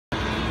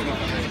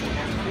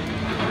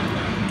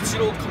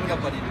郎神が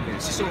かりで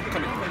師匠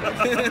神。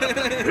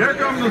 Here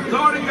comes the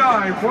starting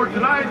guy for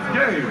tonight's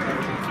game.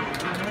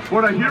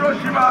 For the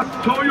Hiroshima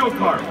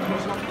Toyota.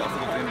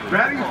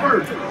 Batting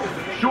first,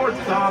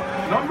 shortstop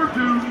number 2,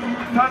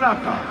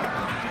 Tanaka.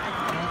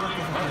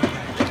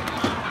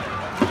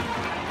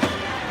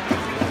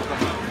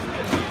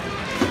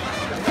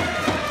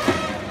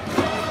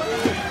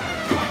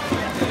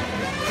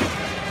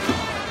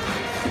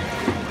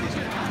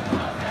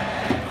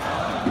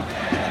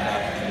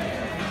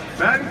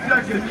 Batting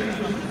second,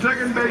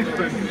 second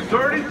baseman,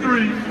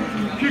 33,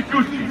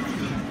 Kikuchi.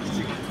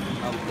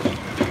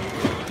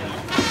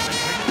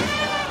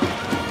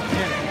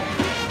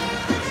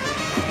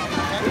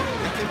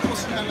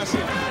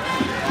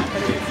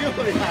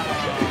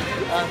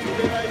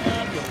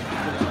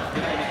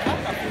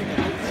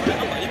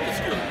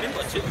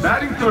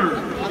 Batting third,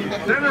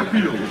 center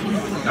field,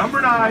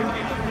 number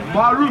 9,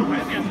 Maru.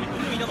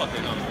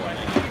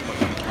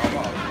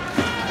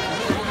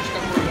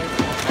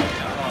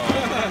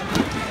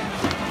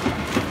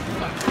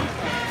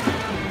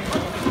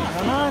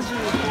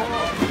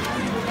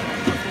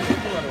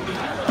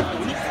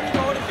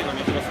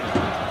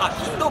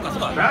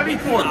 Batting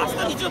fourth,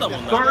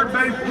 third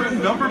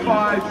baseman, number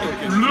 5,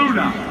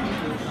 Luna.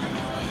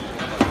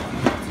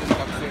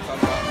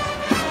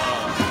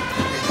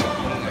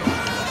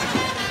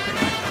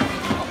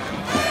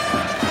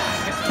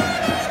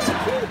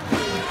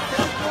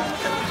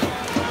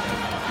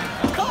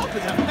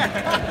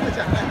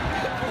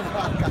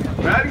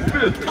 Batting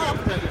fifth,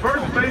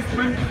 first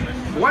baseman,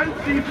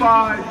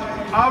 25,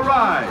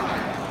 Arai.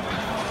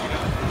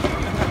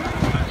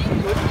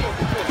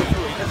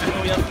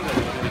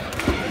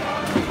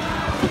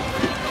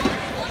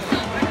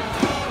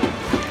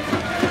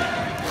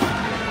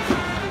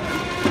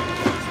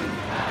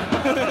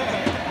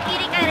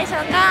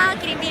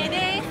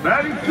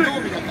 Batting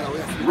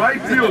sixth,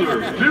 right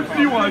fielder,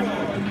 51,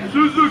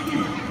 Suzuki.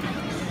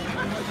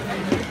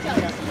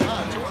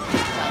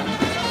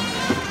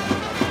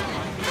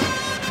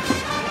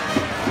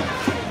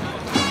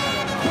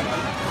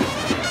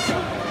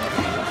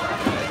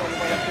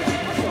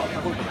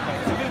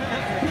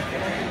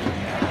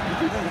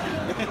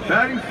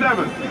 Batting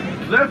seventh,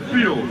 left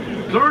field,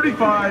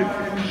 35,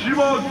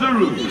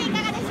 Shimozuru.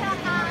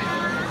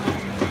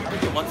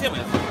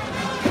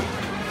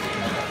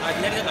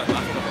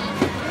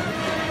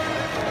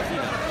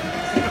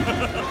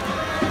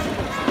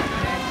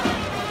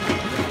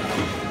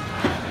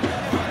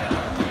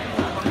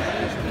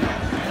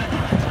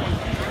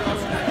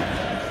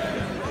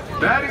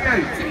 Batting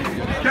eighth,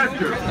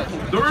 catcher,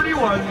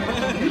 31,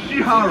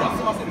 Ishihara.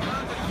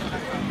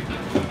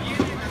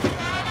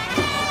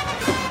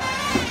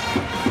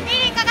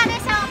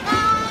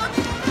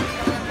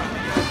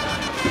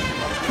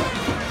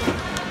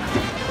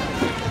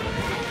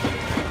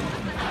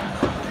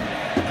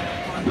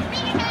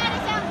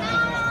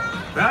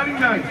 Batting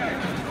ninth,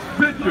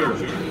 pitcher,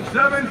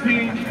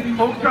 17,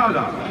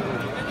 Okada.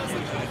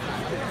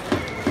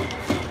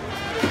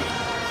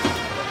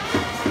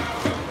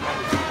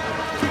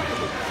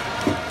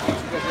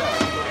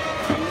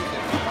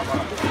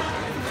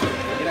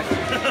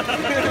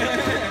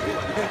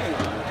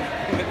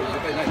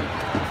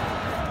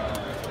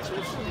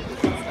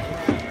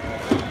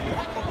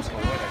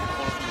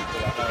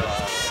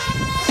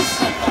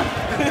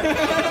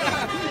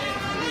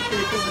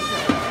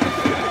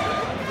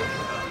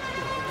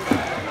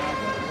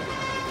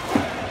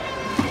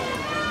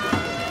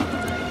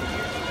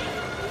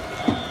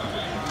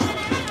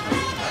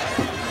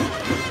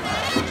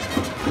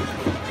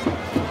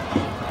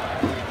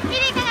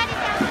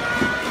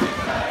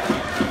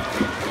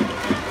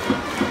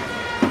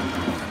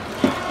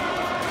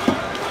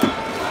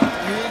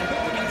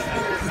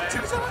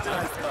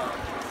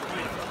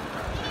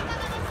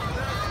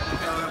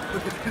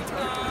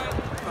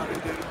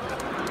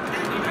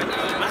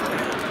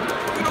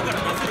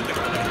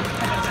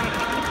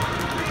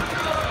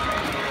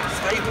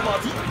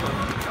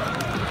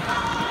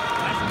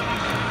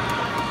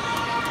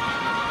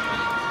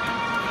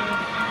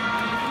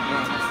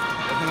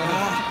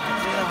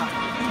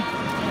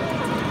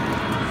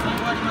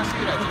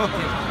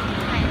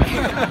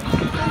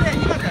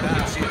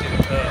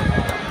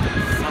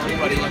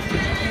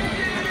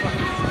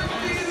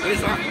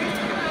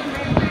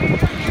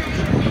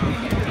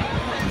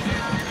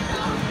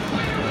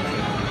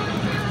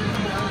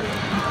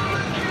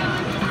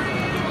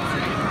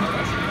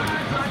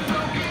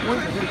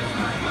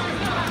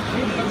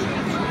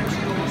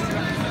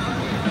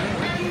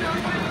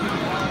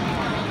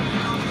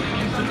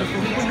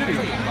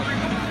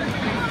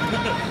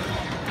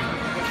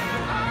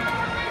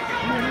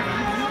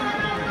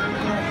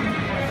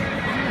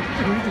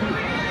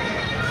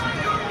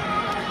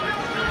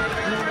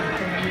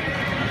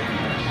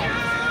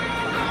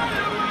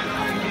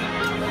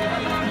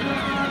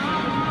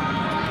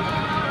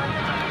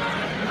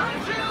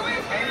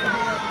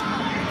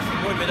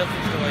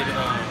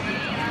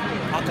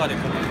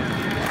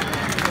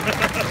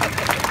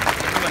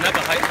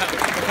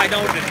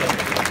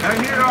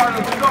 And here are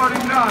the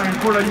starting nine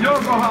for the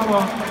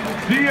Yokohama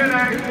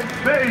DeNA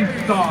Bay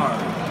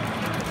Stars.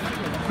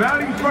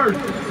 Batting first,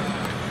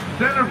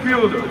 center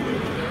fielder,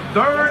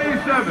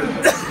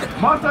 37,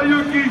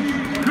 Masayuki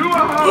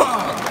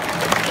Kuwahara.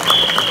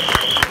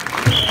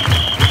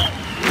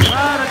 今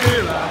だク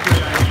ワ喰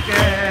らいつけ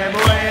燃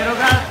えろ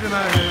ガッツマ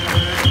ン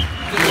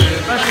突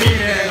っ走れ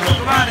ど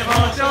こまでも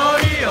勝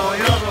利を呼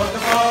ぶ男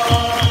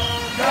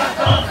かっと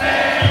せ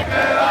桑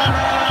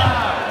原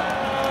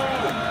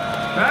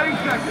Batting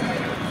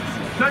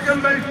second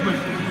baseman,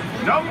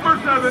 number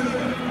 7,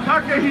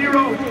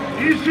 Takehiro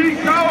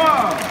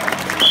Ishikawa.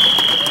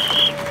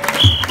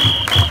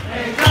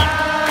 栄冠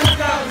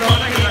掴むその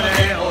日まで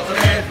恐れ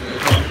ず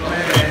飛び込め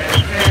ベー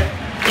スへ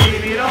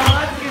君の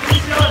熱き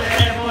血潮で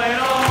燃え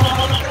ろ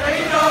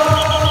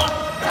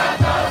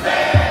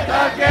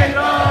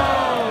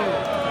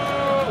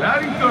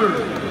Batting third,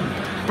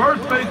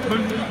 first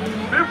baseman,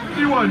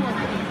 51,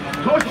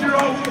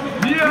 Toshiro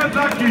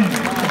Miyazaki.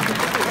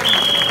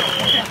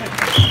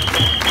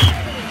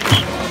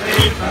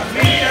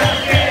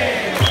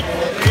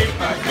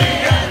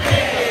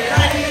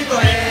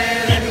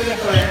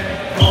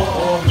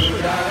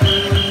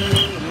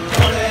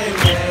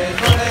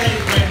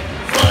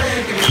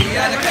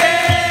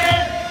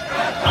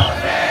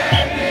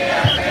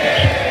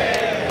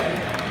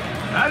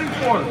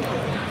 4th,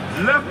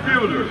 left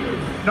fielder,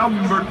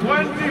 number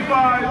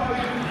 25,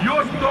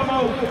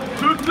 Yoshitomo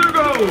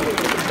Tsugo.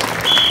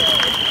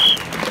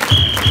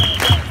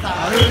 さ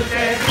あ打て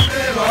筒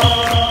香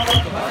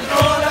飛ばせ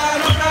空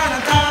の彼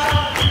方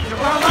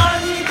横浜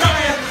に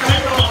輝く大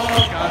砲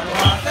かっと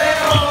ばせ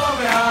ホー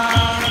ムラ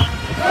ン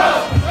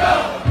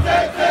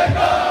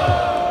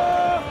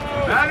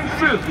Batting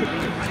 5th,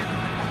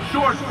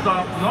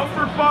 shortstop,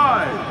 number 5,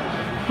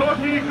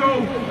 Toshiko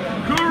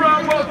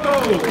Kuramoto.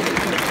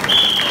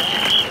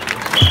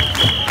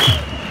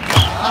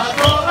 あ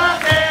と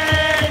は見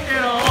せ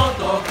ろ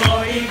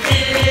男意気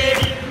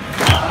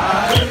さ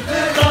あ打つ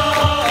ぞ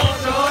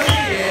勝利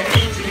へ導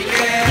け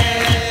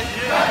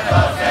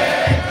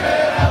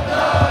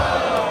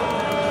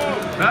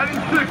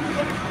Batting 6th,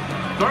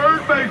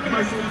 third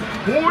baseman,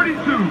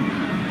 42,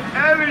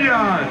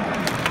 Elian.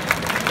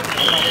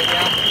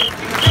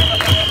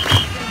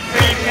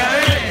 エリアン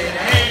エ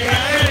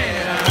レ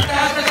ラタ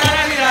ッタタラ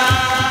リラ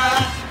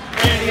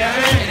エリアンエ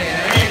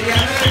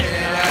レ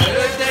ラ打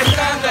ってスタ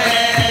ンドへ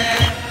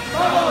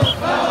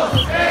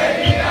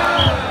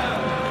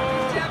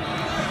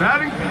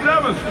Batting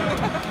 7th,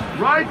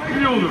 right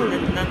fielder,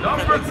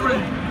 number 3,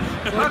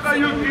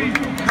 Takayuki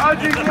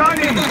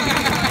Kajikani.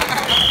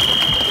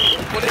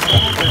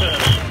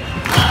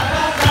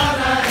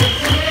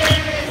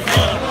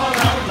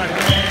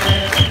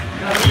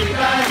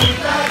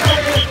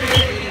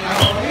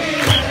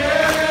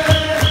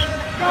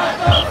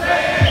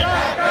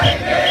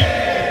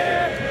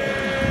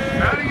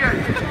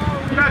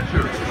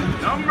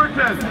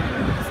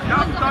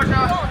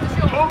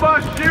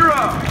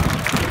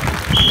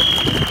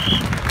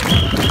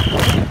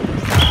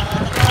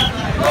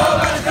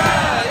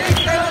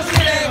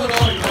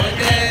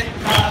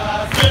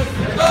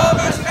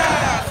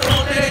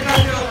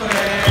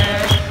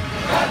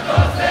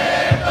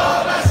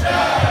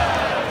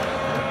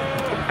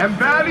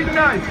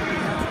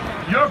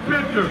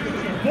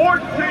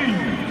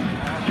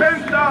 14,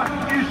 Kenta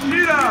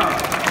Ishida.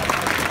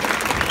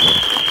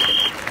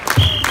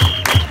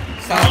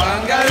 サワ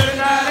ンがう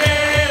なれ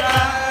ば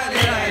狙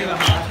いは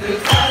外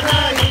さ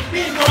ない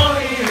ピンポ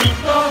イン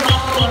トの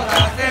技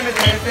攻めて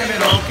攻め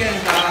ろケン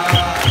タ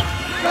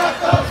カ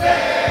ットせ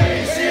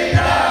石田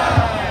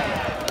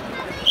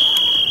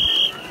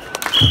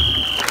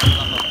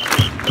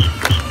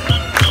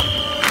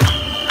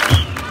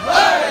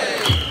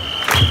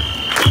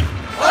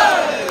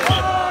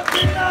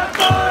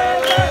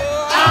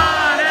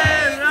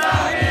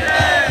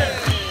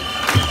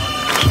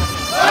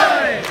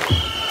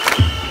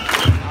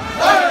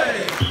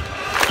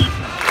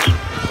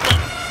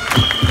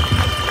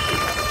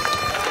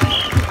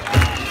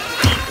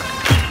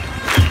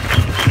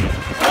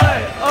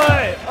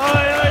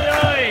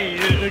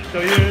と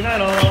いう名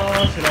の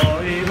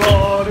白いボ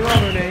ールを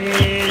胸に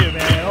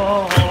夢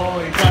を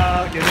追い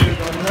かける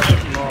どんな時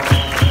も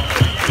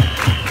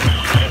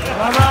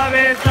横浜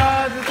ベイスタ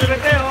ーズ全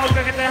てを追っ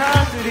かけて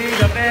走り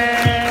だって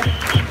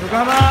横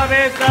浜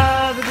ベイスタ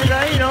ーズ時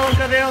代の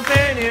風を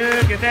背に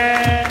受けて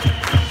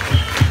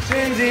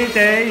信じ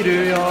てい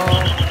るよ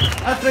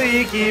熱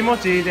い気持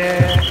ちで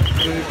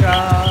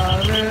掴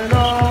む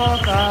の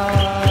さ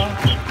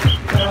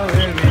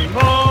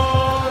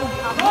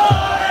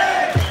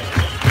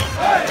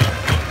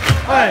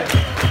はい、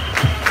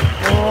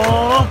お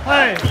ー、は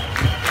い、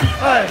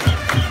はい、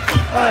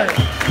は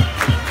い。